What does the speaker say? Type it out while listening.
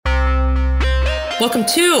Welcome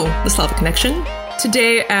to the Slavic Connection.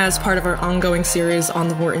 Today, as part of our ongoing series on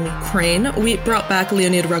the war in Ukraine, we brought back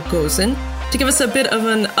Leonid Rogozin to give us a bit of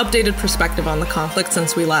an updated perspective on the conflict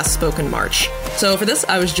since we last spoke in March. So for this,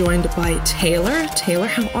 I was joined by Taylor. Taylor,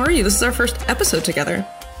 how are you? This is our first episode together.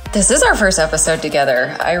 This is our first episode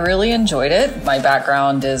together. I really enjoyed it. My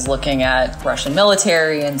background is looking at Russian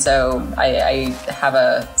military, and so I have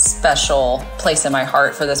a special place in my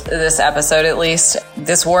heart for this episode, at least.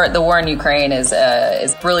 The war in Ukraine is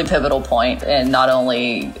a really pivotal point in not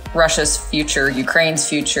only Russia's future, Ukraine's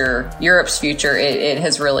future, Europe's future. It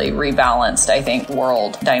has really rebalanced, I think,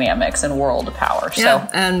 world dynamics and world power. Yeah,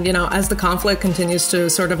 and as the conflict continues to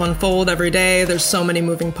sort of unfold every day, there's so many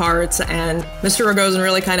moving parts, and Mr. Rogozin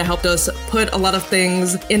really kind of helped us put a lot of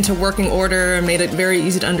things into working order and made it very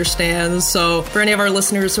easy to understand. So for any of our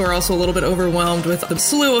listeners who are also a little bit overwhelmed with the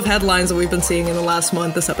slew of headlines that we've been seeing in the last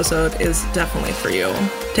month, this episode is definitely for you.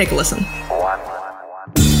 Take a listen.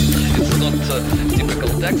 It's not typical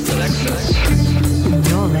text.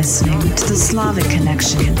 You're listening to the Slavic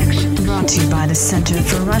Connection, brought to you by the Center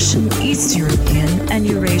for Russian, East European, and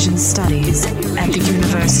Eurasian Studies at the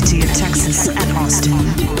University of Texas at Austin.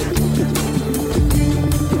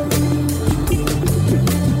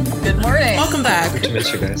 Good morning. Welcome back. Good to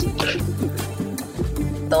meet you guys.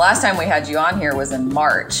 The last time we had you on here was in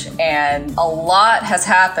March, and a lot has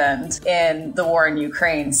happened in the war in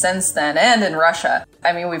Ukraine since then and in Russia.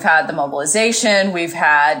 I mean, we've had the mobilization, we've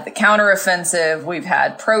had the counteroffensive, we've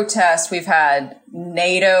had protests, we've had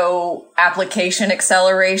NATO application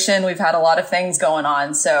acceleration, we've had a lot of things going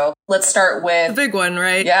on. So let's start with the big one,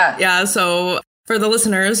 right? Yeah. Yeah. So for the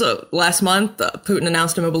listeners, last month, Putin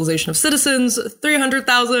announced a mobilization of citizens,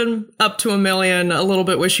 300,000 up to 1 million, a little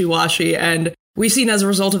bit wishy-washy. And we've seen as a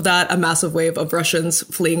result of that a massive wave of Russians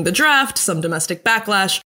fleeing the draft, some domestic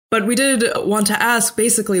backlash. But we did want to ask,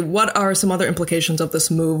 basically, what are some other implications of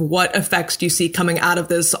this move? What effects do you see coming out of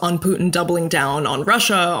this on Putin doubling down on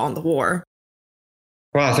Russia, on the war?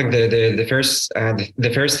 Well, I think the first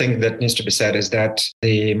thing that needs to be said is that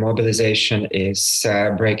the mobilization is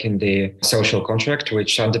breaking the social contract,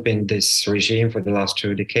 which underpinned this regime for the last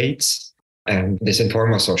 2 decades. And this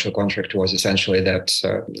informal social contract was essentially that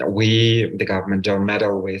we, the government, don't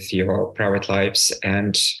meddle with your private lives,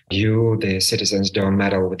 and you, the citizens, don't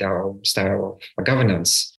meddle with our style of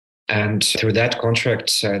governance. And through that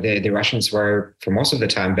contract, the Russians were, for most of the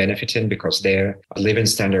time, benefiting because their living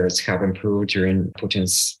standards have improved during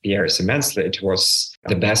Putin's years immensely. It was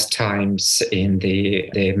the best times in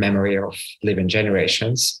the memory of living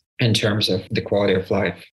generations in terms of the quality of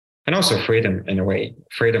life. And also freedom, in a way,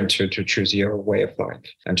 freedom to choose your way of life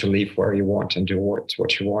and to live where you want and do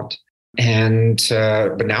what you want. And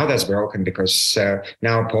but now that's broken because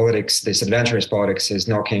now politics, this adventurous politics, is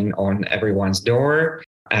knocking on everyone's door.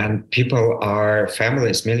 And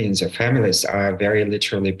families, millions of families are very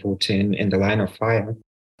literally put in the line of fire.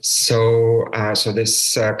 So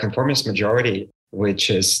this conformist majority, which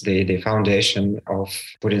is the foundation of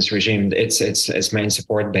Putin's regime, its main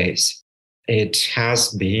support base, it has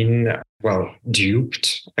been,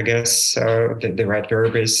 duped, I guess, the right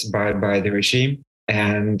verb is, by the regime.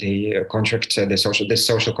 And the contract, this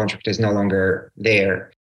social contract is no longer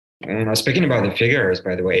there. Speaking about the figures,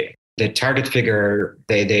 by the way, the target figure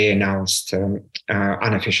they announced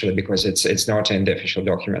unofficially, because it's not in the official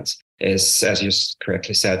documents, is, as you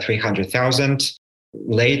correctly said, 300,000.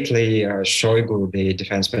 Lately, Shoigu, the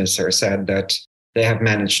defense minister, said that they have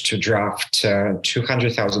managed to draft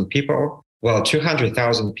 200,000 people. Well,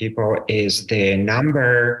 200,000 people is the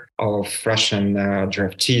number of Russian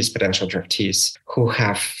potential draftees, who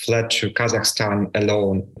have fled to Kazakhstan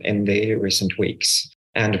alone in the recent weeks.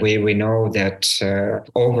 And we know that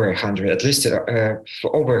over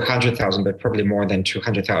 100,000, but probably more than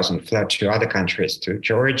 200,000 fled to other countries, to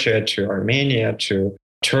Georgia, to Armenia, to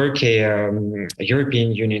Turkey,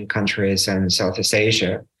 European Union countries, and Southeast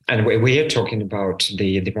Asia. And we are talking about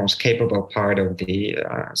the most capable part of the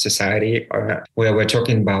society, where we're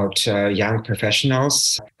talking about young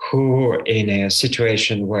professionals who, in a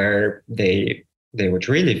situation where they would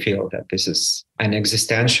really feel that this is an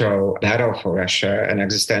existential battle for Russia, an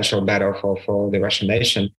existential battle for the Russian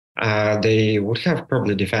nation, they would have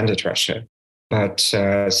probably defended Russia. But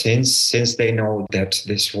since they know that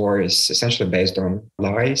this war is essentially based on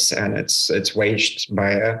lies, and it's waged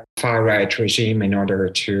by a far-right regime in order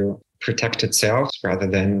to protect itself rather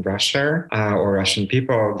than Russia or Russian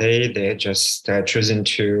people, they're just choosing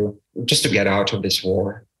to get out of this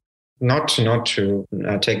war. Not to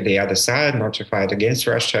take the other side, not to fight against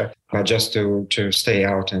Russia, but just to stay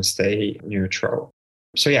out and stay neutral.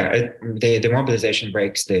 So the mobilization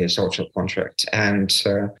breaks the social contract. And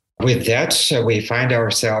With that, we find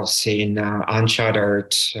ourselves in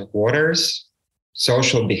uncharted waters.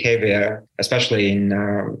 Social behavior, especially in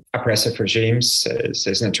oppressive regimes,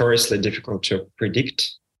 is notoriously difficult to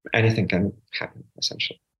predict. Anything can happen,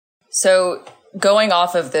 essentially. So going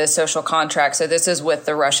off of this social contract, so this is with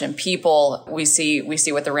the Russian people. We see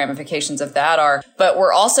what the ramifications of that are. But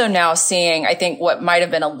we're also now seeing, I think what might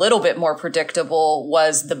have been a little bit more predictable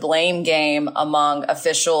was the blame game among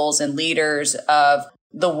officials and leaders of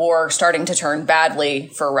the war starting to turn badly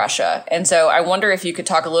for Russia. And so I wonder if you could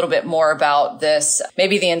talk a little bit more about this,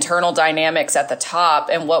 maybe the internal dynamics at the top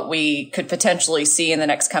and what we could potentially see in the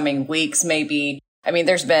next coming weeks, maybe. I mean,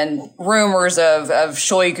 there's been rumors of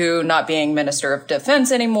Shoigu not being Minister of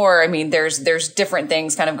Defense anymore. I mean, there's different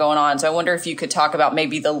things kind of going on. So I wonder if you could talk about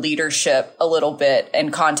maybe the leadership a little bit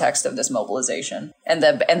in context of this mobilization and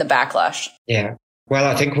the backlash. Yeah. Well,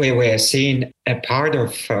 I think we were seeing a part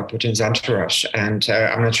of Putin's entourage, and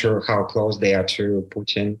I'm not sure how close they are to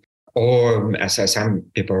Putin, or as some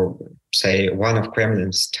people say, one of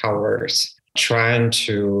Kremlin's towers, trying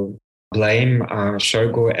to blame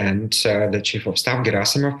Shoigu and the chief of staff,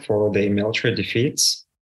 Gerasimov, for the military defeats.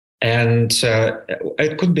 And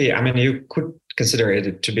it could be, I mean, you could consider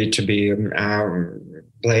it to be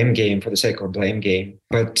blame game for the sake of blame game.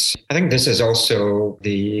 But I think this is also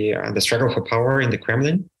the struggle for power in the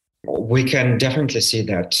Kremlin. We can definitely see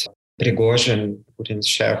that Prigozhin, Putin's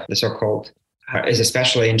chef, the so-called, is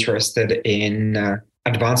especially interested in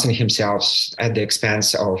advancing himself at the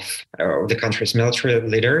expense of the country's military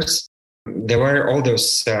leaders. There were all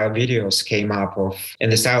those videos came up of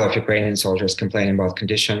in the style of Ukrainian soldiers complaining about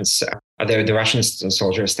conditions. The Russian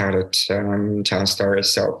soldiers started telling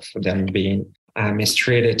stories of them being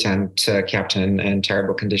mistreated and kept in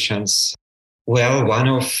terrible conditions. Well, one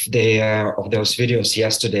of those videos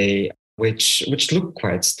yesterday, which looked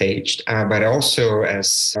quite staged, but also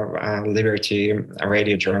as Liberty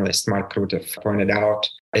radio journalist Mark Krutev pointed out,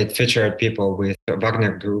 it featured people with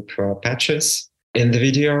Wagner Group patches in the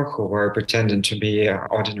video who were pretending to be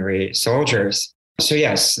ordinary soldiers. So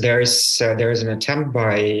yes, there is an attempt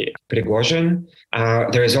by Prigozhin.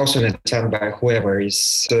 There is also an attempt by whoever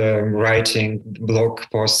is writing blog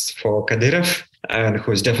posts for Kadyrov, and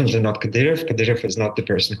who is definitely not Kadyrov. Kadyrov is not the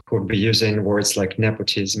person who would be using words like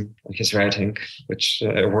nepotism in his writing, which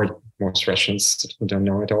a word most Russians don't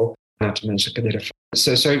know at all, not to mention Kadyrov.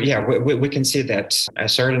 So yeah, we can see that a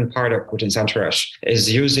certain part of Putin's entourage is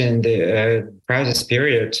using the crisis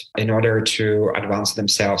period in order to advance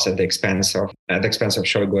themselves at the expense of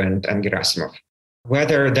Shoigu and Gerasimov.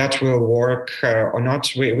 Whether that will work or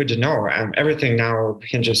not, we don't know. Everything now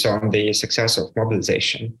hinges on the success of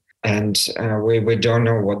mobilization, and we don't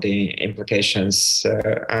know what the implication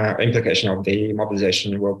of the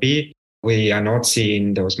mobilization will be. We are not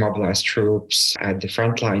seeing those mobilized troops at the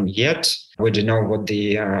front line yet. We don't know what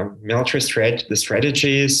the military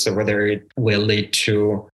strategy is, whether it will lead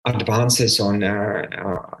to advances on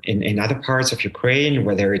in other parts of Ukraine,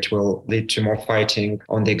 whether it will lead to more fighting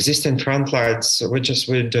on the existing front lines. We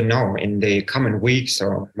don't know. In the coming weeks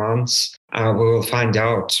or months, we will find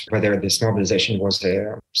out whether this mobilization was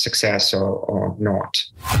a success or not.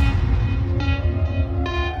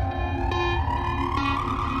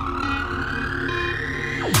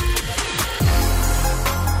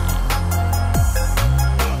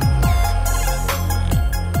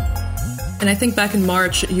 And I think back in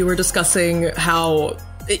March, you were discussing how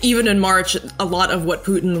even in March, a lot of what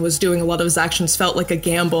Putin was doing, a lot of his actions felt like a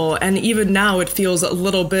gamble. And even now it feels a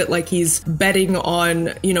little bit like he's betting on,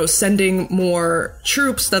 sending more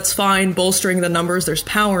troops. That's fine, bolstering the numbers. There's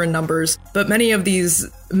power in numbers. But many of these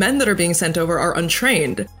men that are being sent over are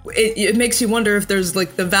untrained. It makes you wonder if there's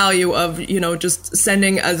like the value of, just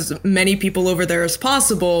sending as many people over there as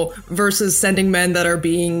possible versus sending men that are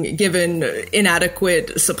being given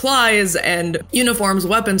inadequate supplies and uniforms,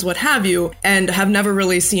 weapons, what have you, and have never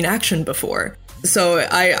really seen action before. So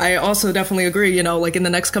I also definitely agree, like in the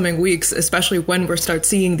next coming weeks, especially when we start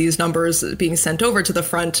seeing these numbers being sent over to the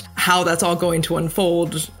front, how that's all going to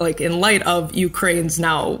unfold, like in light of Ukraine's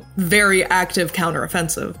now very active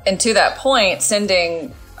counteroffensive. And to that point,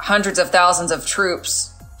 sending hundreds of thousands of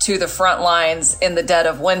troops to the front lines in the dead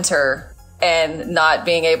of winter and not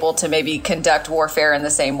being able to maybe conduct warfare in the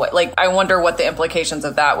same way. Like, I wonder what the implications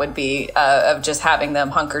of that would be, of just having them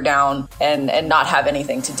hunker down and not have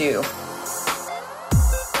anything to do.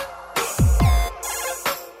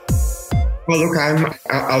 Well, look,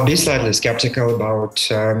 I'll be slightly skeptical about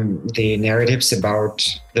the narratives about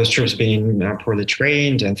those troops being poorly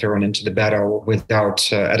trained and thrown into the battle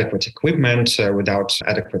without adequate equipment, without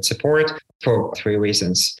adequate support, for three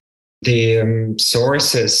reasons. The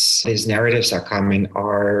sources these narratives are coming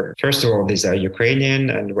are, first of all, these are Ukrainian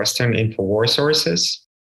and Western Infowar sources.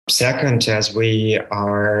 Second, as we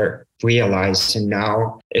are realizing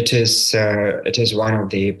now, it is one of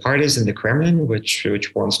the parties in the Kremlin which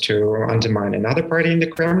wants to undermine another party in the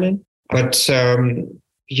Kremlin. But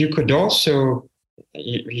you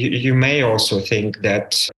may also think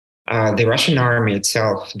that the Russian army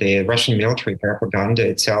itself, the Russian military propaganda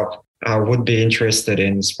itself, would be interested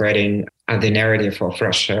in spreading the narrative of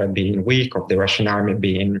Russia being weak, of the Russian army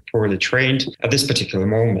being poorly trained at this particular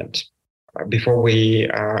moment. Before we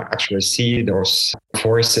actually see those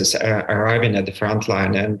forces arriving at the front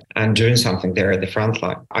line and doing something there at the front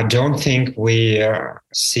line, I don't think we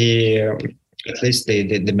see at least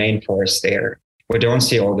the main force there. We don't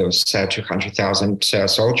see all those 200,000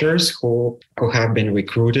 soldiers who have been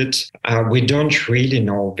recruited. We don't really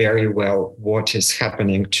know very well what is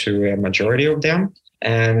happening to a majority of them.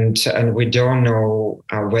 And we don't know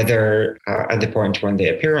whether at the point when they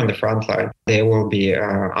appear on the front line, they will be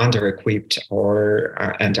under-equipped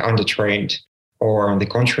and under-trained, or on the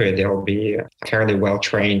contrary, they'll be fairly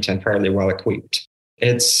well-trained and fairly well-equipped.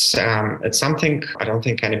 It's something I don't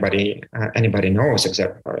think anybody knows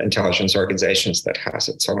except intelligence organizations that has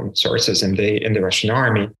its own sources in the Russian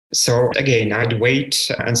army. So again, I'd wait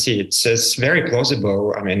and see. It's very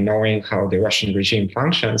plausible. I mean, knowing how the Russian regime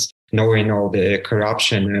functions, knowing all the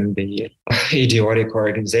corruption and the idiotic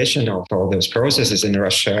organization of all those processes in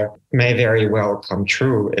Russia may very well come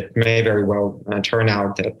true. It may very well turn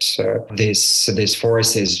out that this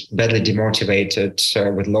force is badly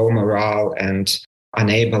demotivated, with low morale and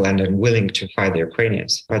unable and unwilling to fight the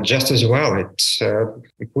Ukrainians. But just as well,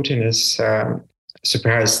 Putin has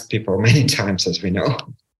surprised people many times, as we know.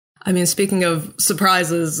 I mean, speaking of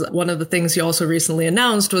surprises, one of the things he also recently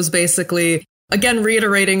announced was basically, again,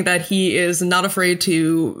 reiterating that he is not afraid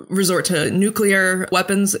to resort to nuclear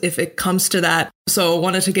weapons if it comes to that. So I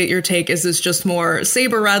wanted to get your take. Is this just more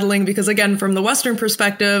saber rattling? Because again, from the Western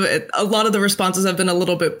perspective, a lot of the responses have been a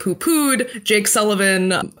little bit poo-pooed. Jake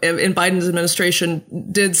Sullivan in Biden's administration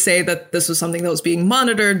did say that this was something that was being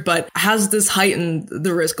monitored, but has this heightened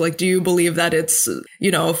the risk? Like, do you believe that it's,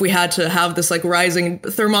 if we had to have this like rising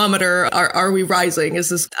thermometer, are we rising? Is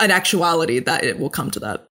this an actuality that it will come to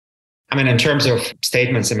that? I mean, in terms of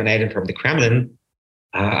statements emanating from the Kremlin,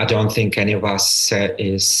 I don't think any of us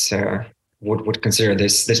would consider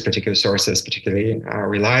this particular source as particularly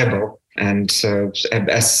reliable. And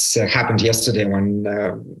as happened yesterday when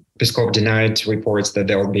Peskov denied reports that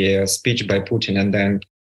there will be a speech by Putin, and then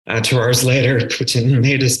 2 hours later, Putin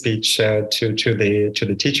made a speech to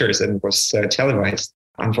the teachers and was televised.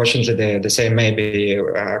 Unfortunately, the same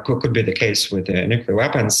could be the case with nuclear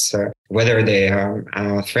weapons, whether they are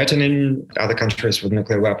threatening other countries with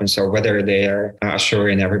nuclear weapons or whether they are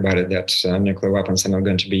assuring everybody that nuclear weapons are not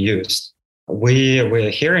going to be used. We're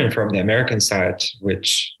hearing from the American side,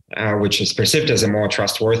 which is perceived as a more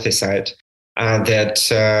trustworthy side, that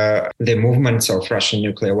the movements of Russian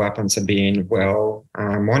nuclear weapons are being well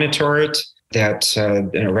monitored, that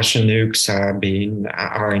Russian nukes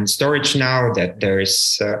are in storage now, that there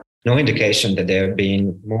is no indication that they're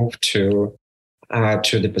being moved to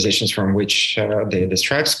the positions from which the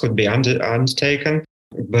strikes could be undertaken.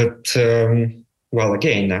 But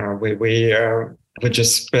again, we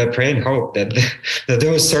just pray and hope that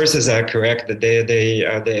those sources are correct, that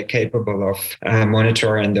they're capable of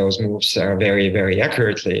monitoring those moves very, very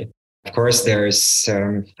accurately. Of course, there is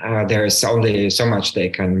only so much they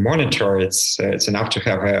can monitor. It's enough to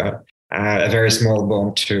have a very small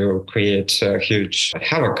bomb to create huge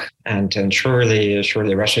havoc, and surely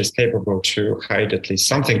Russia is capable to hide at least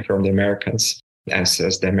something from the Americans, as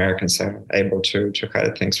the Americans are able to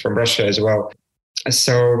hide things from Russia as well.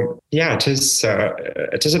 So yeah, it is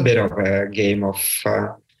a bit of a game of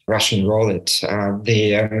Russian roulette.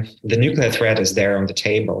 The nuclear threat is there on the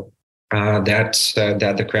table. That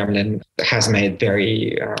the Kremlin has made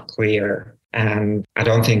very clear, and I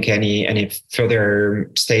don't think any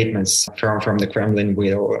further statements from the Kremlin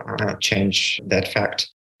will change that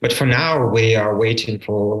fact. But for now, we are waiting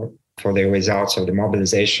for the results of the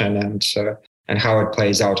mobilization and how it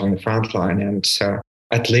plays out on the front line. And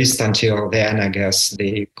at least until then, I guess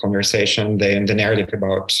the conversation, the narrative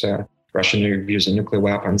about Russian using nuclear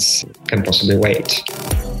weapons can possibly wait.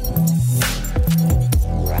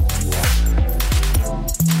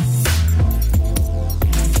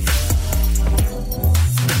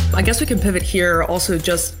 I guess we can pivot here also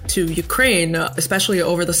just to Ukraine, especially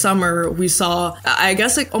over the summer. We saw, I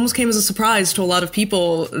guess it almost came as a surprise to a lot of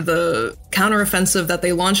people, the counteroffensive that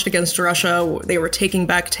they launched against Russia. They were taking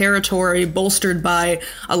back territory, bolstered by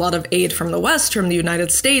a lot of aid from the West, from the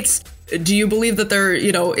United States. Do you believe that they're,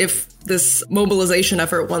 if this mobilization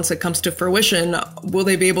effort, once it comes to fruition, will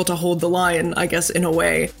they be able to hold the line, I guess, in a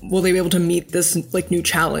way? Will they be able to meet this new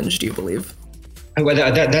challenge, do you believe? Well,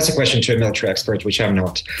 that's a question to a military expert, which I'm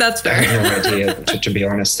not. That's fair. I have no idea, to be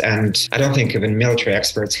honest. And I don't think even military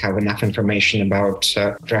experts have enough information about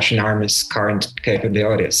Russian army's current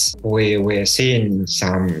capabilities. We're seeing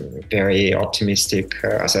some very optimistic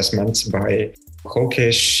assessments by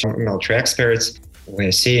hawkish military experts.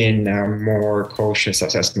 We're seeing more cautious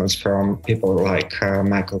assessments from people like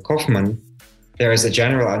Michael Kaufman. There is a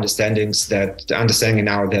general understanding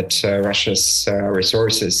now that Russia's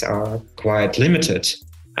resources are quite limited.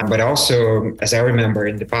 But also, as I remember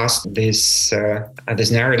in the past, these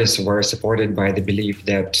narratives were supported by the belief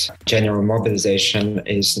that general mobilization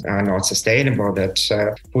is not sustainable, that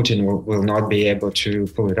Putin will not be able to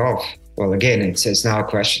pull it off. Well, again, it's now a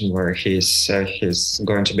question where he's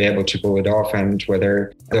going to be able to pull it off and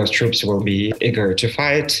whether those troops will be eager to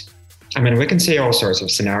fight. I mean, we can see all sorts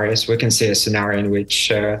of scenarios. We can see a scenario in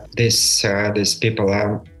which these people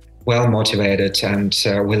are well motivated and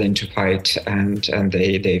willing to fight, and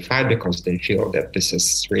they fight because they feel that this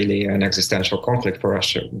is really an existential conflict for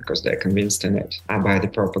Russia, because they're convinced in it by the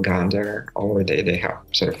propaganda, or they have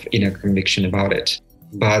sort of inner conviction about it.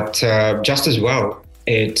 But just as well,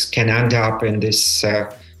 it can end up in this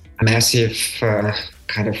massive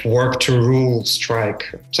kind of work to rule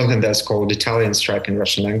strike, something that's called Italian strike in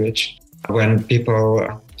Russian language, when people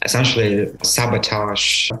essentially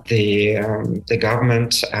sabotage the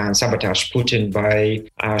government and sabotage Putin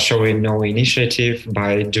by showing no initiative,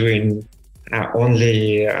 by doing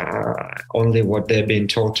only what they're being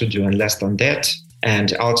told to do and less than that,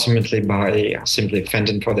 and ultimately by simply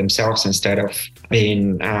fending for themselves instead of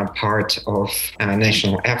being part of a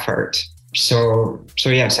national effort. So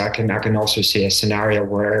yes, I can also see a scenario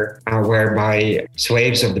whereby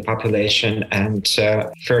swathes of the population and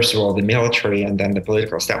first of all the military and then the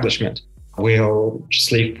political establishment will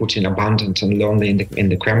just leave Putin abandoned and lonely in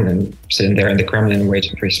the Kremlin, sitting there in the Kremlin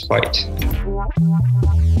waiting for his flight.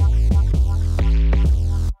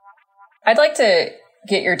 I'd like to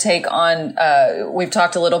get your take on, we've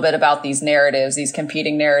talked a little bit about these narratives, these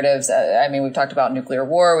competing narratives. We've talked about nuclear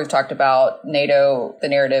war. We've talked about NATO, the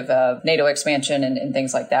narrative of NATO expansion and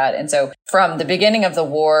things like that. And so from the beginning of the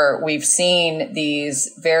war, we've seen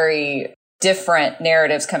these very different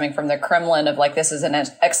narratives coming from the Kremlin of this is an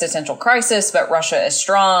existential crisis, but Russia is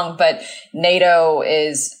strong, but NATO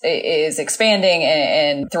is expanding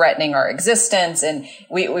and threatening our existence. And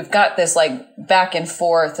we've got this back and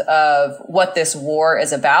forth of what this war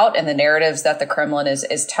is about and the narratives that the Kremlin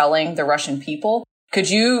is telling the Russian people. Could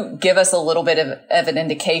you give us a little bit of an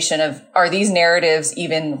indication of, are these narratives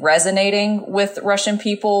even resonating with Russian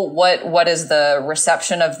people? What is the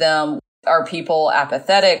reception of them? Are people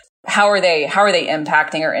apathetic? How are they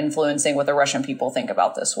impacting or influencing what the Russian people think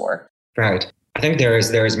about this war? Right. I think there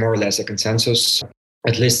is more or less a consensus,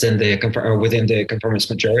 at least within the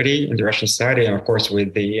conformist majority in the Russian society, and of course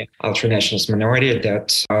with the ultra-nationalist minority,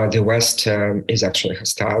 that the West is actually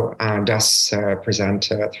hostile and does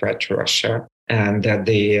present a threat to Russia, and that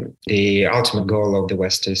the ultimate goal of the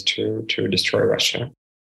West is to destroy Russia.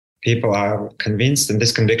 People are convinced, and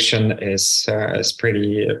this conviction is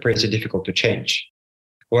pretty difficult to change.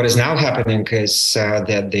 What is now happening is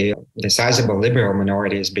that the sizable liberal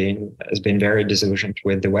minority has been very disillusioned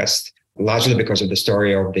with the West, largely because of the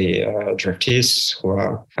story of the draftees who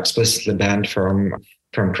are explicitly banned from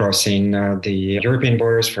crossing the European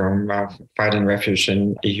borders, from finding refuge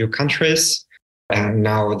in EU countries. And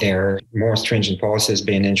now there are more stringent policies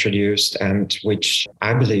being introduced, and which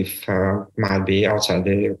I believe might be outside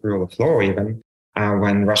the rule of law even.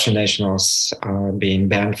 When Russian nationals are being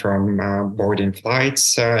banned from boarding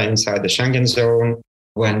flights inside the Schengen zone,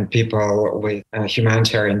 when people with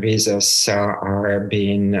humanitarian visas are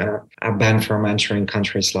being banned from entering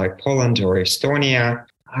countries like Poland or Estonia.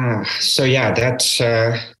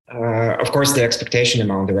 Of course, the expectation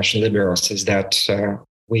among the Russian liberals is that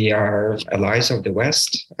we are allies of the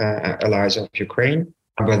West, allies of Ukraine.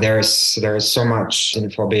 But there is so much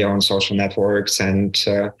xenophobia on social networks, and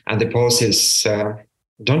the policies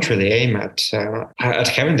don't really aim at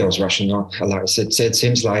having those Russian allies. It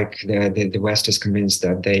seems like the West is convinced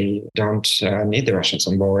that they don't need the Russians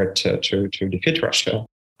on board to defeat Russia,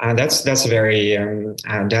 and that's a very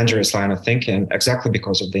dangerous line of thinking, exactly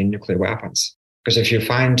because of the nuclear weapons. Because if you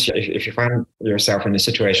find yourself in a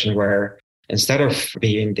situation where instead of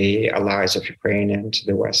being the allies of Ukraine and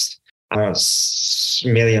the West,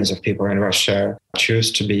 millions of people in Russia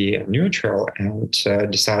choose to be neutral and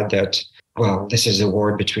decide that, well, this is a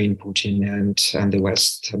war between Putin and the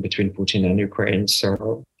West, between Putin and Ukraine.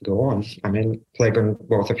 So go on. I mean, plague on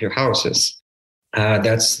both of your houses.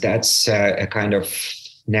 That's a kind of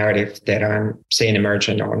narrative that I'm seeing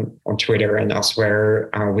emerging on Twitter and elsewhere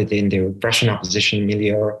within the Russian opposition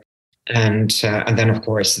milieu. And then, of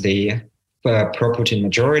course, the pro-Putin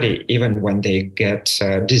majority, even when they get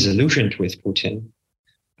disillusioned with Putin,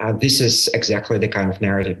 this is exactly the kind of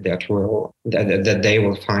narrative that they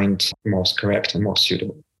will find most correct and most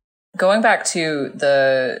suitable. Going back to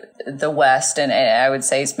the West, and I would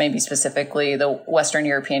say maybe specifically the Western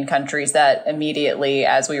European countries that immediately,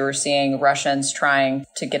 as we were seeing Russians trying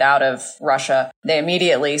to get out of Russia, they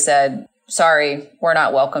immediately said, sorry, we're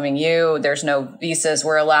not welcoming you. There's no visas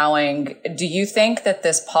we're allowing. Do you think that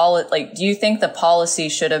do you think the policy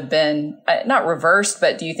should have been not reversed,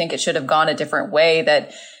 but do you think it should have gone a different way,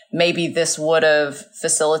 that maybe this would have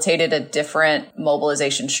facilitated a different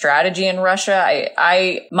mobilization strategy in Russia?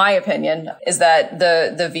 My opinion is that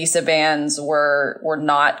the visa bans were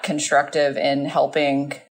not constructive in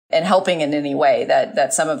helping in any way,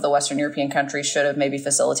 that some of the Western European countries should have maybe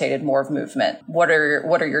facilitated more of movement. What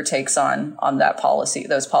are your takes on that policy,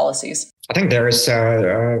 those policies? I think there is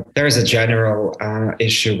a general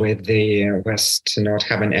issue with the West not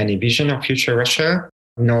having any vision of future Russia,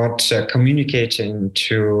 not communicating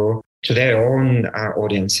to their own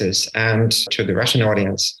audiences and to the Russian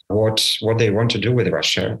audience what they want to do with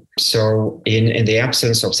Russia. So in the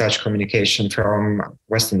absence of such communication from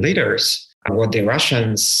Western leaders, what the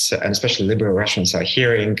Russians, and especially liberal Russians, are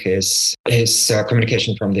hearing is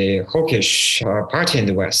communication from the hawkish party in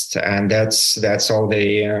the West, and that's all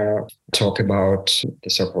they talk about, the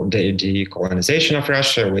so-called decolonization of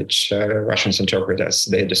Russia, which Russians interpret as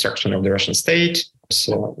the destruction of the Russian state.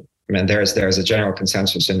 So, I mean, there's a general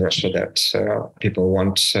consensus in Russia that people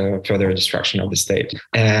want further destruction of the state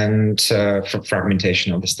and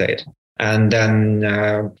fragmentation of the state. And then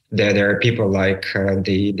there are people like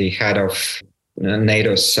the head of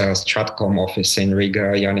NATO's Stratcom office in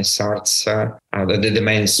Riga, Yanis Sarts, the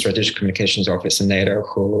main strategic communications office in NATO,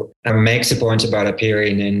 who makes a point about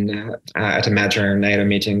appearing at a major NATO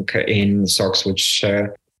meeting in SOX, which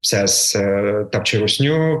says "Топчи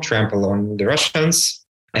Русню," trample on the Russians,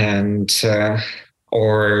 and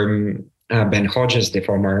or Ben Hodges, the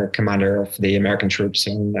former commander of the American troops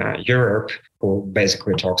in Europe, who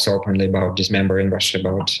basically talks openly about dismembering Russia,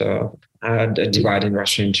 about dividing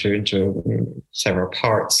Russia into several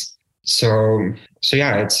parts. So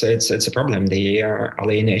yeah, it's a problem. The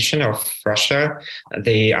alienation of Russia,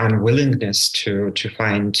 the unwillingness to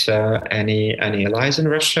find any allies in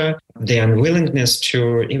Russia, the unwillingness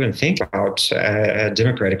to even think about a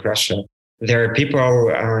democratic Russia. There are people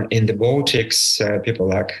in the Baltics, people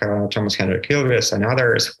like Thomas Henrik Kilves and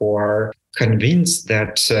others, who are convinced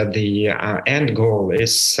that the end goal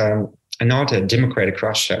is not a democratic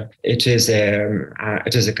Russia. It is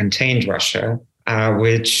a contained Russia,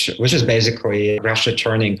 which is basically Russia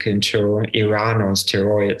turning into Iran on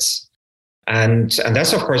steroids. And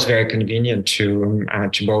that's, of course, very convenient to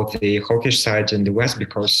both the hawkish side and the West,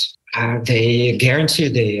 because they guarantee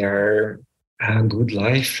their good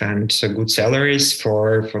life and good salaries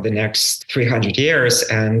for the next 300 years,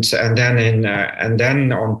 and then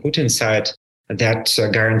on Putin's side, that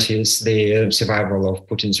guarantees the survival of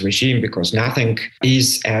Putin's regime, because nothing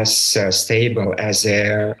is as stable as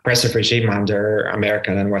a oppressive regime under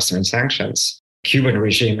American and Western sanctions. Cuban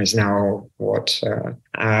regime is now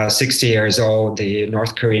 60 years old. The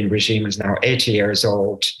North Korean regime is now 80 years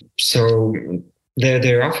old. So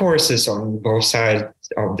there are forces on both sides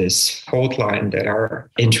of this fault line that are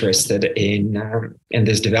interested in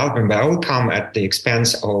this development, but it will come at the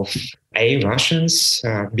expense of A, Russians,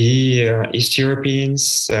 B, East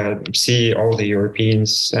Europeans, C, all the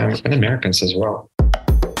Europeans and Americans as well.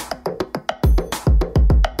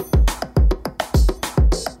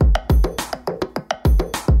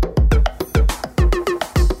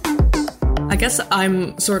 I guess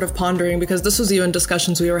I'm sort of pondering, because this was even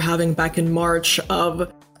discussions we were having back in March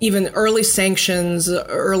of even early sanctions,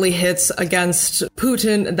 early hits against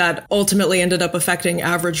Putin that ultimately ended up affecting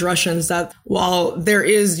average Russians, that while there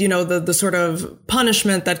is, the sort of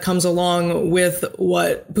punishment that comes along with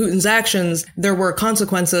what Putin's actions, there were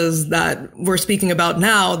consequences that we're speaking about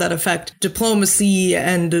now that affect diplomacy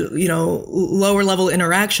and, lower level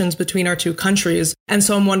interactions between our two countries. And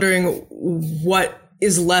so I'm wondering what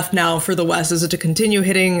is left now for the West? Is it to continue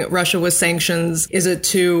hitting Russia with sanctions? Is it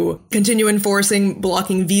to continue enforcing,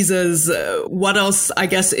 blocking visas? What else, I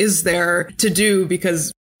guess, is there to do?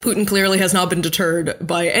 Because Putin clearly has not been deterred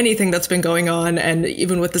by anything that's been going on. And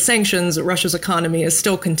even with the sanctions, Russia's economy is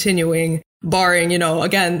still continuing, barring,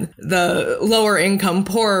 again, the lower income,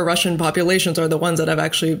 poorer Russian populations are the ones that have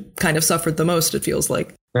actually kind of suffered the most, it feels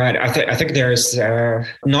like. Right. I think there's,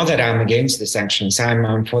 not that I'm against the sanctions,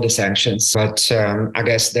 I'm for the sanctions, but I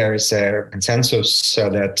guess there is a consensus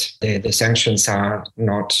that the sanctions are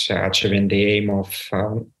not achieving the aim of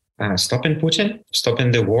stopping Putin, stopping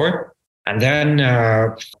the war. And then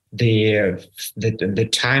the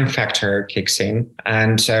time factor kicks in,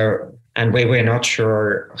 and we're not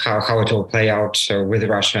sure how it will play out with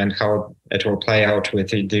Russia and how it will play out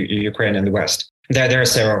with the Ukraine and the West. There are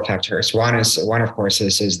several factors. One, of course,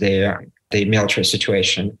 is the military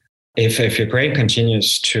situation. If Ukraine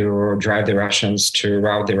continues to drive the Russians, to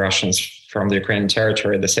rout the Russians from the Ukrainian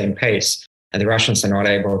territory at the same pace, and the Russians are not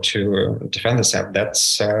able to defend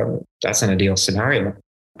themselves, that's an ideal scenario.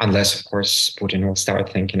 Unless, of course, Putin will start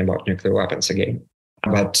thinking about nuclear weapons again.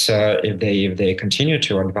 But if they continue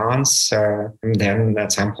to advance, then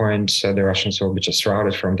at some point the Russians will be just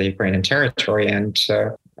routed from the Ukrainian territory.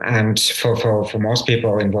 And for most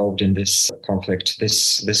people involved in this conflict,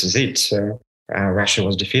 this is it. Russia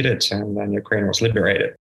was defeated, and then Ukraine was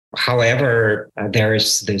liberated. However, there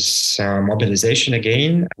is this mobilization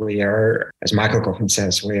again. We are, as Michael Coffin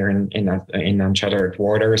says, we are in uncharted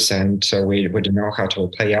waters, and we don't know how it will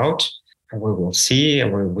play out. We will see.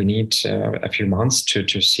 We need a few months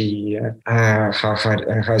to see how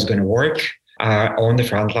it's going to work on the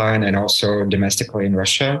front line and also domestically in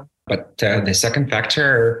Russia. But the second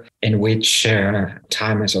factor in which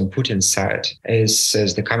time is on Putin's side is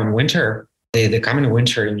the coming winter. The coming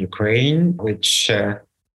winter in Ukraine, which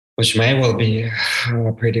may well be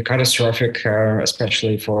pretty catastrophic,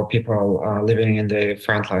 especially for people living in the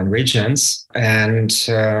frontline regions. And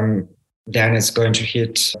then it's going to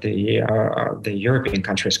hit the European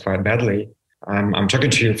countries quite badly. I'm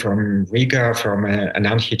talking to you from Riga, from an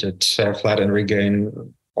unheated flat in Riga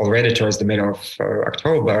already towards the middle of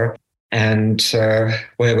October. And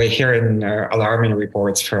we're hearing alarming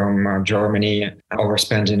reports from Germany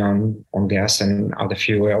overspending on gas and other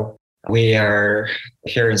fuel. We are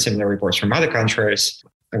hearing similar reports from other countries.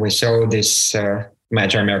 We saw this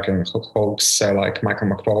major American hoax like Michael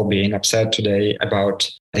McFaul being upset today about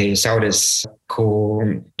the Saudis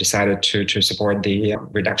who decided to support the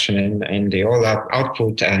reduction in the oil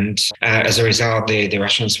output. And as a result, the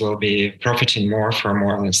Russians will be profiting more from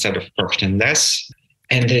oil instead of profiting less.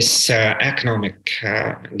 And this economic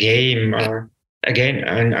game, again,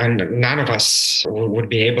 and none of us would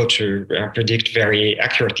be able to predict very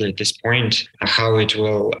accurately at this point how it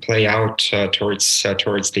will play out towards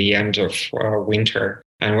the end of winter.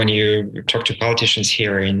 And when you talk to politicians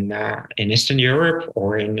here in Eastern Europe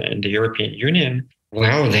or in the European Union,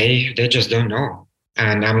 well, they just don't know.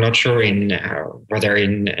 And I'm not sure whether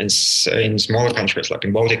in smaller countries, like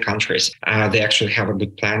in Baltic countries, they actually have a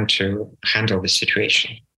good plan to handle the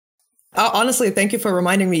situation. Honestly, thank you for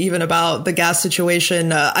reminding me even about the gas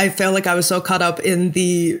situation. I felt like I was so caught up in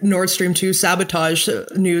the Nord Stream 2 sabotage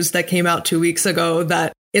news that came out 2 weeks ago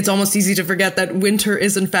that it's almost easy to forget that winter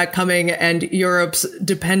is in fact coming, and Europe's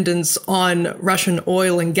dependence on Russian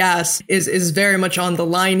oil and gas is very much on the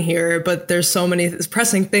line here. But there's so many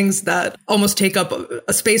pressing things that almost take up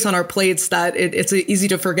a space on our plates that it's easy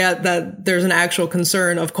to forget that there's an actual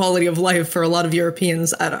concern of quality of life for a lot of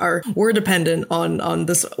Europeans that were dependent on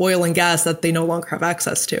this oil and gas that they no longer have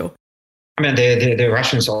access to. I mean, the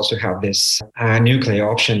Russians also have this nuclear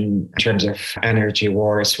option in terms of energy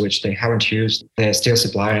wars, which they haven't used. They're still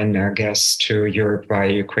supplying gas to Europe via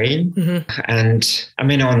Ukraine. Mm-hmm. And I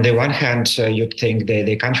mean, on the one hand, you'd think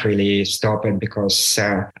they can't really stop it because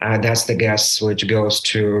that's the gas which goes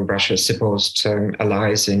to Russia's supposed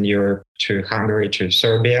allies in Europe, to Hungary, to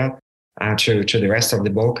Serbia, to the rest of the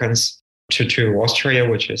Balkans, to Austria,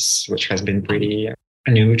 which has been pretty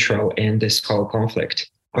neutral in this whole conflict.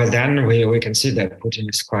 But then we can see that Putin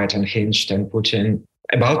is quite unhinged, and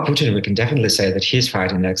about Putin, we can definitely say that he's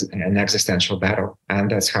fighting an existential battle, and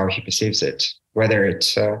that's how he perceives it. Whether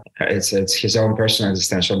it's his own personal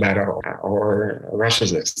existential battle or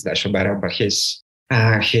Russia's existential battle, but he's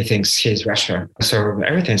he thinks he's Russia. So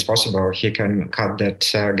everything is possible. He can cut that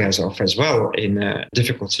gas off as well in a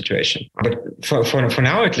difficult situation. But for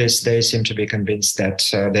now, at least, they seem to be convinced that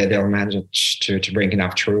they'll manage to bring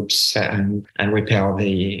enough troops and repel the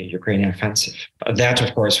Ukrainian offensive. That,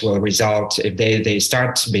 of course, will result, if they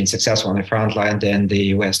start being successful on the front line, then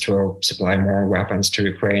the West will supply more weapons to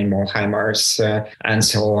Ukraine, more HIMARS, and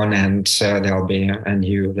so on, and there'll be a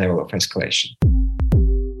new level of escalation.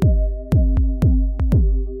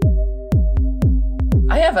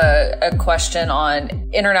 I have a question on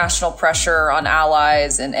international pressure on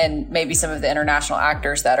allies and maybe some of the international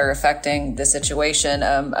actors that are affecting the situation.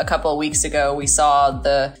 A couple of weeks ago, we saw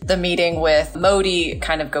the meeting with Modi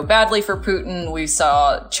kind of go badly for Putin. We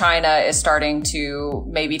saw China is starting to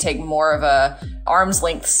maybe take more of a arm's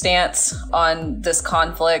length stance on this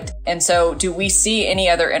conflict. And so do we see any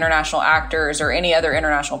other international actors or any other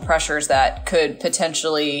international pressures that could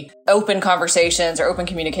potentially open conversations or open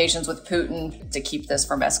communications with Putin to keep this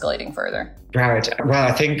from escalating further? Right. Well,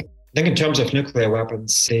 I think in terms of nuclear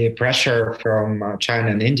weapons, the pressure from China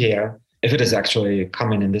and India, if it is actually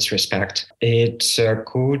coming in this respect, it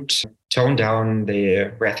could tone down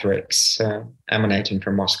the rhetorics emanating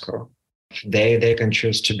from Moscow. They can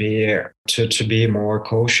choose to be more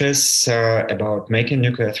cautious about making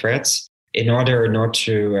nuclear threats in order not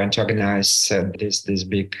to antagonize these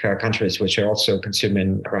big countries which are also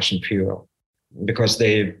consuming Russian fuel. Because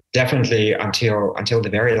they definitely, until the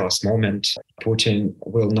very last moment, Putin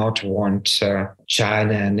will not want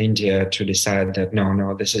China and India to decide that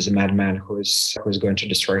no, this is a madman who's going to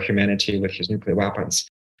destroy humanity with his nuclear weapons.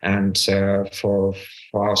 And for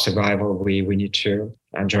our survival, we need to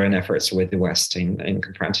join efforts with the West in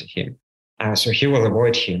confronting him. So he will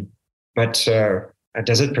avoid him. But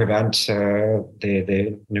does it prevent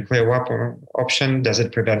the nuclear weapon option? Does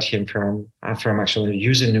it prevent him from actually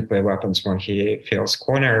using nuclear weapons when he feels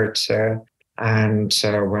cornered and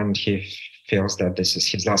when he feels that this is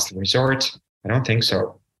his last resort? I don't think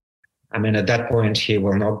so. I mean, at that point, he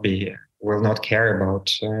will not care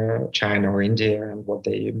about China or India and what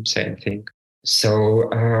they say and think. So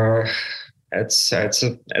it's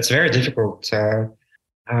a very difficult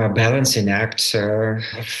balancing act.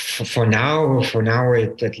 For now,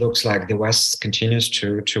 it looks like the West continues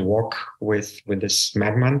to walk with this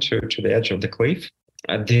madman to the edge of the cliff.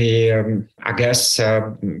 I guess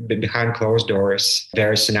behind closed doors,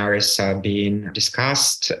 various scenarios are being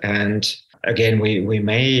discussed, and again, we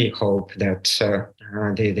may hope that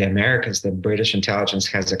the Americans, the British intelligence,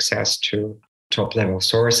 has access to top-level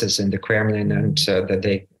sources in the Kremlin, and that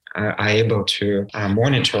they are able to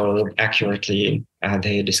monitor accurately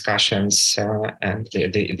the discussions and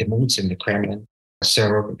the moods in the Kremlin.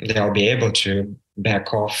 So they'll be able to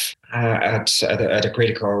back off at a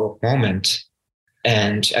critical moment.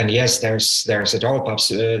 And yes, there's a total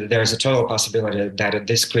possibility that at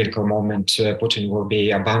this critical moment, Putin will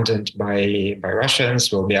be abandoned by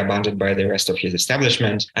Russians, will be abandoned by the rest of his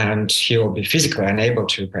establishment, and he will be physically unable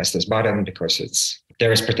to press this button because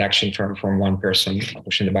there is protection from one person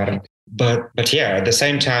pushing the button. But yeah, at the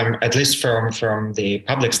same time, at least from the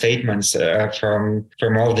public statements,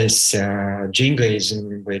 from all this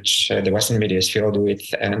jingoism which the Western media is filled with,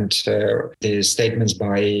 and the statements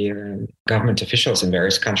by government officials in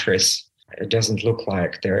various countries, it doesn't look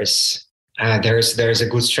like there is a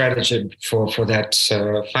good strategy for that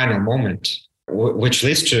final moment, which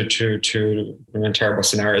leads to terrible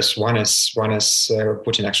scenarios. One is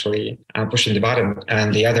Putin actually pushing the button,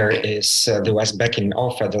 and the other is the West backing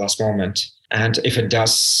off at the last moment. And if it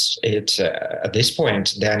does it at this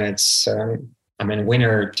point, then it's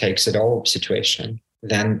winner takes it all situation.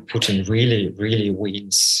 Then Putin really, really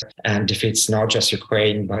wins and defeats not just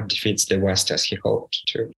Ukraine, but defeats the West as he hoped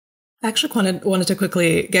to. I actually wanted to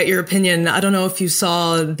quickly get your opinion. I don't know if you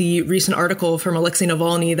saw the recent article from Alexei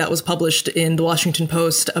Navalny that was published in the Washington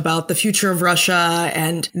Post about the future of Russia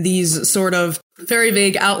and these sort of very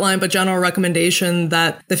vague outline, but general recommendation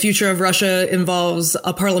that the future of Russia involves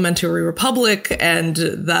a parliamentary republic and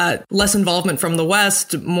that less involvement from the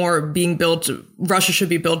West, more being built, Russia should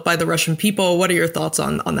be built by the Russian people. What are your thoughts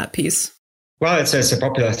on that piece? Well, it's a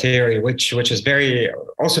popular theory, which is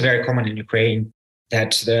also very common in Ukraine,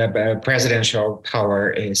 that the presidential power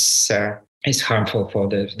is harmful for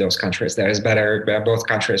those countries. That is better. Both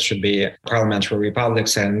countries should be parliamentary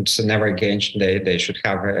republics, and never again they should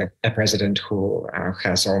have a president who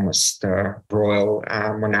has almost royal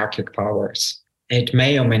monarchic powers. It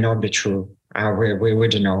may or may not be true. We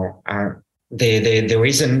don't know. The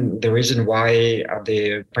reason why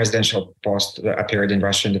the presidential post appeared in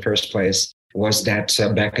Russia in the first place was that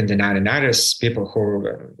back in the 1990s, people who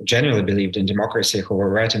genuinely believed in democracy, who were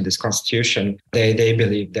writing this constitution, they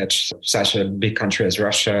believed that such a big country as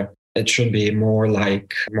Russia, it should be more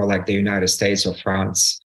like the United States or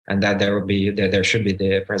France, and that there should be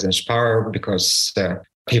the president's power because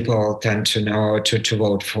people tend to know to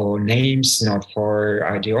vote for names, not for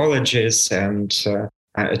ideologies, and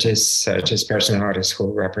it is personalities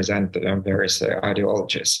who represent various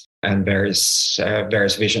ideologies and various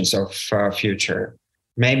visions of future.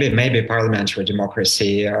 Maybe parliamentary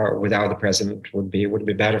democracy without the president would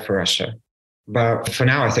be better for Russia. But for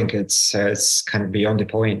now, I think it's kind of beyond the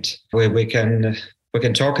point. We can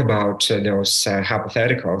talk about those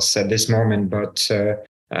hypotheticals at this moment, but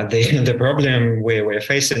the problem we're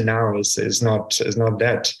facing now is not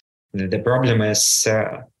that. The problem is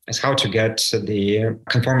how to get the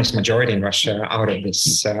conformist majority in Russia out of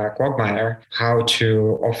this quagmire, how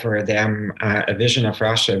to offer them a vision of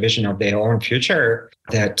Russia, a vision of their own future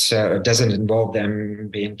that doesn't involve them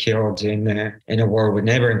being killed in a war with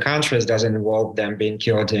neighboring countries, doesn't involve them being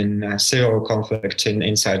killed in civil conflict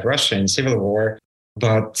inside Russia, in civil war,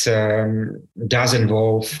 but does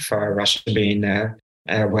involve Russia being a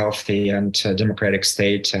wealthy and democratic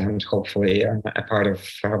state, and hopefully a part of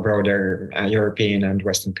a broader European and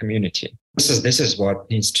Western community. This is what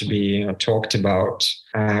needs to be talked about,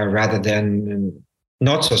 rather than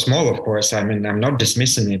not so small, of course. I mean, I'm not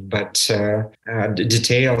dismissing it, but the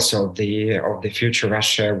details of the future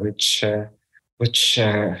Russia, which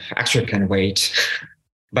actually can wait.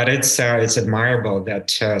 But it's admirable that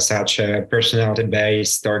such a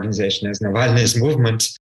personality-based organization as Navalny's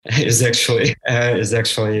movement is actually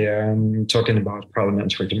talking about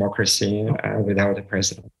parliamentary democracy without a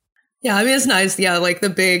president. Yeah, I mean, it's nice. Yeah, like the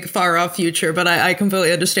big far off future. But I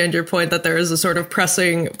completely understand your point that there is a sort of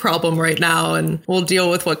pressing problem right now, and we'll deal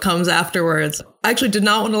with what comes afterwards. I actually did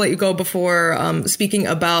not want to let you go before speaking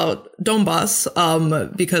about Donbass,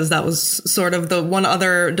 because that was sort of the one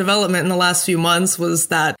other development in the last few months was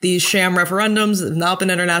that these sham referendums have not been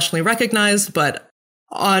internationally recognized, but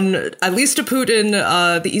on at least to Putin,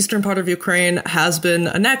 the eastern part of Ukraine has been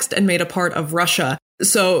annexed and made a part of Russia.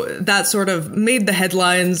 So that sort of made the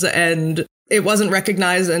headlines and it wasn't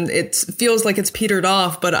recognized and it feels like it's petered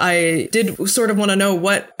off. But I did sort of want to know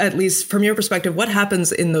what, at least from your perspective, what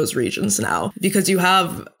happens in those regions now? Because you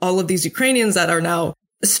have all of these Ukrainians that are now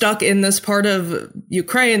stuck in this part of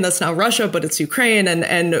Ukraine that's now Russia, but it's Ukraine.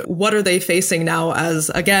 And what are they facing now as,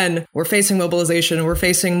 again, we're facing mobilization, we're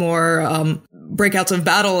facing more breakouts of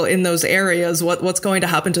battle in those areas. What's going to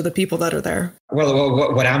happen to the people that are there?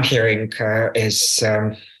 Well, what I'm hearing is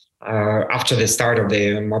after the start of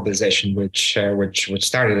the mobilization, which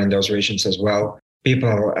started in those regions as well,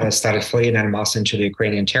 people started fleeing en masse into the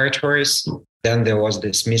Ukrainian territories. Then there was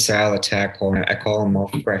this missile attack on a column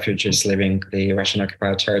of refugees leaving the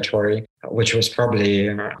Russian-occupied territory, which was probably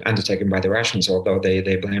undertaken by the Russians, although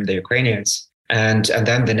they blamed the Ukrainians. And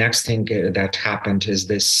then the next thing that happened is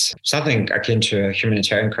this something akin to a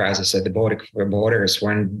humanitarian crisis at the borders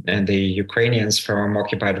when the Ukrainians from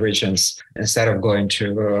occupied regions, instead of going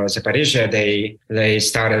to Zaporizhia, they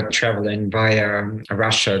started traveling via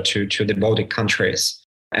Russia to the Baltic countries.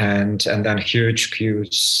 And then huge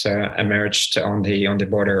queues emerged on the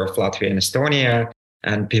border of Latvia and Estonia,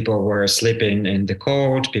 and people were sleeping in the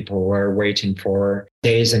cold. People were waiting for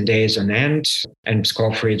days and days on end. In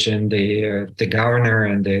Pskov region, the governor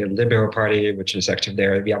and the Liberal Party, which is active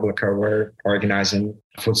there, Yabloko, were organizing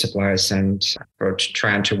food supplies and were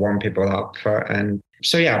trying to warm people up. And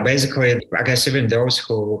so, yeah, basically, I guess even those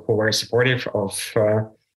who were supportive of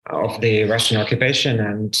the Russian occupation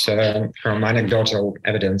and from anecdotal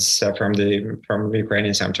evidence from the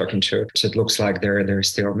Ukrainians I'm talking to, it looks like there are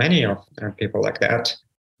still many of people like that.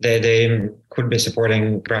 They could be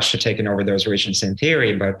supporting Russia taking over those regions in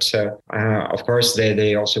theory, but of course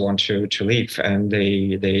they also want to leave, and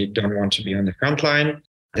they don't want to be on the front line.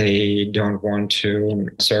 They don't want to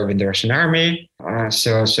serve in the Russian army,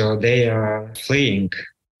 so they are fleeing.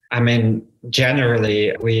 I mean,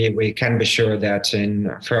 generally, we can be sure that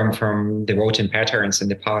from the voting patterns in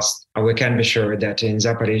the past, we can be sure that in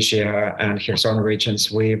Zaporizhia and Kherson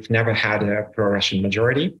regions, we've never had a pro-Russian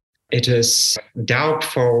majority. It is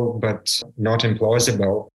doubtful, but not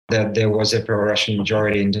implausible, that there was a pro-Russian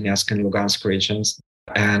majority in Donetsk and Lugansk regions.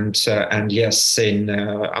 And yes,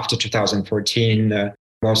 after 2014,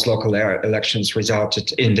 most local elections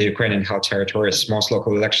resulted in the Ukrainian-held territories. Most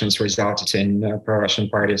local elections resulted in pro-Russian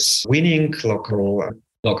parties winning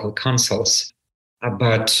local councils.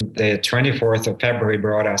 But the 24th of February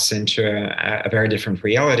brought us into a very different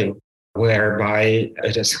reality, whereby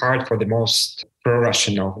it is hard for the most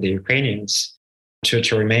pro-Russian of the Ukrainians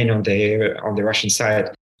to remain on the Russian side.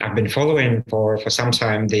 I've been following for some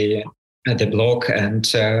time the blog and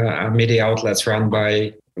media outlets run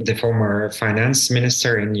by the former finance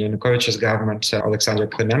minister in Yanukovych's government, Alexander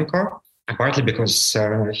Klimenko, partly because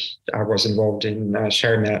I was involved in Pavel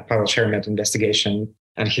Sheremet investigation,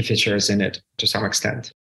 and he features in it to some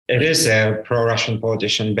extent. It is a pro-Russian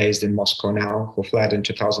politician based in Moscow now, who fled in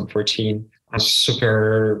 2014, a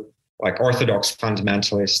super orthodox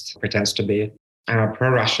fundamentalist, pretends to be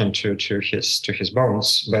pro-Russian to his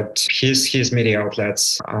bones. But his media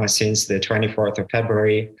outlets, since the 24th of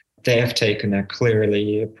February, they have taken a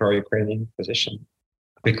clearly pro-Ukrainian position,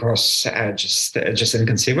 because just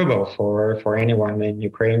inconceivable for anyone in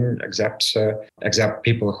Ukraine except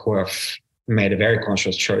people who have made a very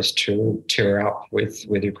conscious choice to tear up with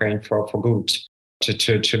Ukraine for good,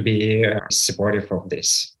 to be supportive of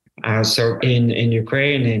this. So in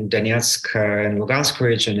Ukraine, in Donetsk and Lugansk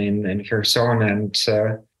region, in Kherson and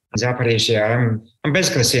Zaporizhia, I'm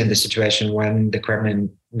basically seeing the situation when the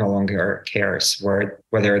Kremlin no longer cares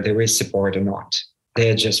whether there is support or not.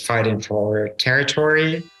 They're just fighting for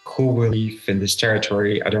territory. Who will live in this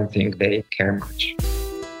territory? I don't think they care much.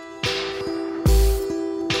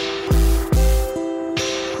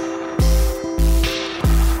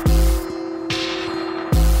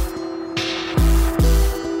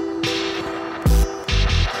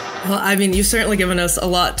 Well, I mean, you've certainly given us a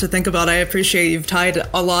lot to think about. I appreciate you've tied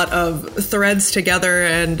a lot of threads together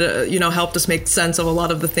and, helped us make sense of a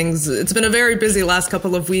lot of the things. It's been a very busy last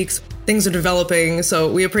couple of weeks. Things are developing,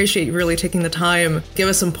 so we appreciate you really taking the time. Give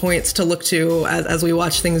us some points to look to as we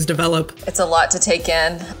watch things develop. It's a lot to take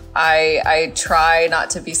in. I try not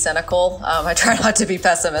to be cynical. I try not to be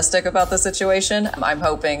pessimistic about the situation. I'm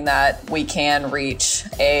hoping that we can reach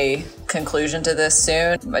a conclusion to this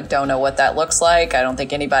soon. I don't know what that looks like. I don't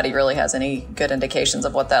think anybody really has any good indications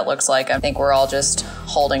of what that looks like. I think we're all just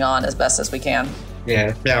holding on as best as we can.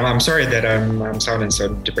 Yeah. I'm sorry that I'm sounding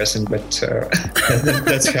so depressing, but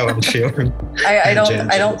that's how I'm feeling. I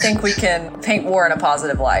don't think we can paint war in a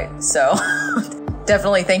positive light. So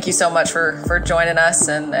definitely thank you so much for joining us,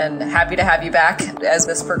 and happy to have you back as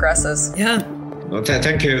this progresses. Yeah. Well,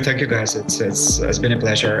 thank you guys. It's been a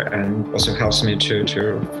pleasure, and also helps me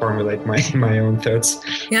to formulate my own thoughts.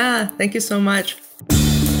 Yeah, thank you so much.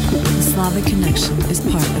 The Slavic Connection is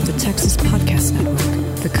part of the Texas Podcast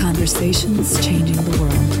Network, the conversations changing the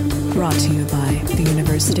world. Brought to you by the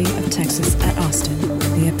University of Texas at Austin.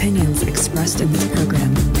 The opinions expressed in this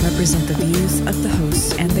program represent the views of the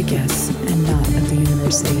hosts and the guests, and not of the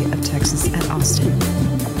University of Texas at Austin.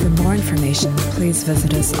 For more information, please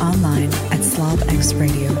visit us online at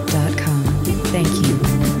slavxradio.com. Thank you.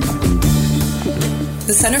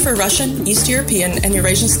 The Center for Russian, East European, and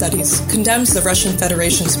Eurasian Studies condemns the Russian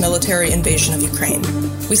Federation's military invasion of Ukraine.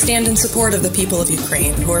 We stand in support of the people of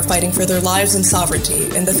Ukraine who are fighting for their lives and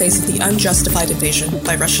sovereignty in the face of the unjustified invasion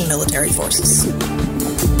by Russian military forces.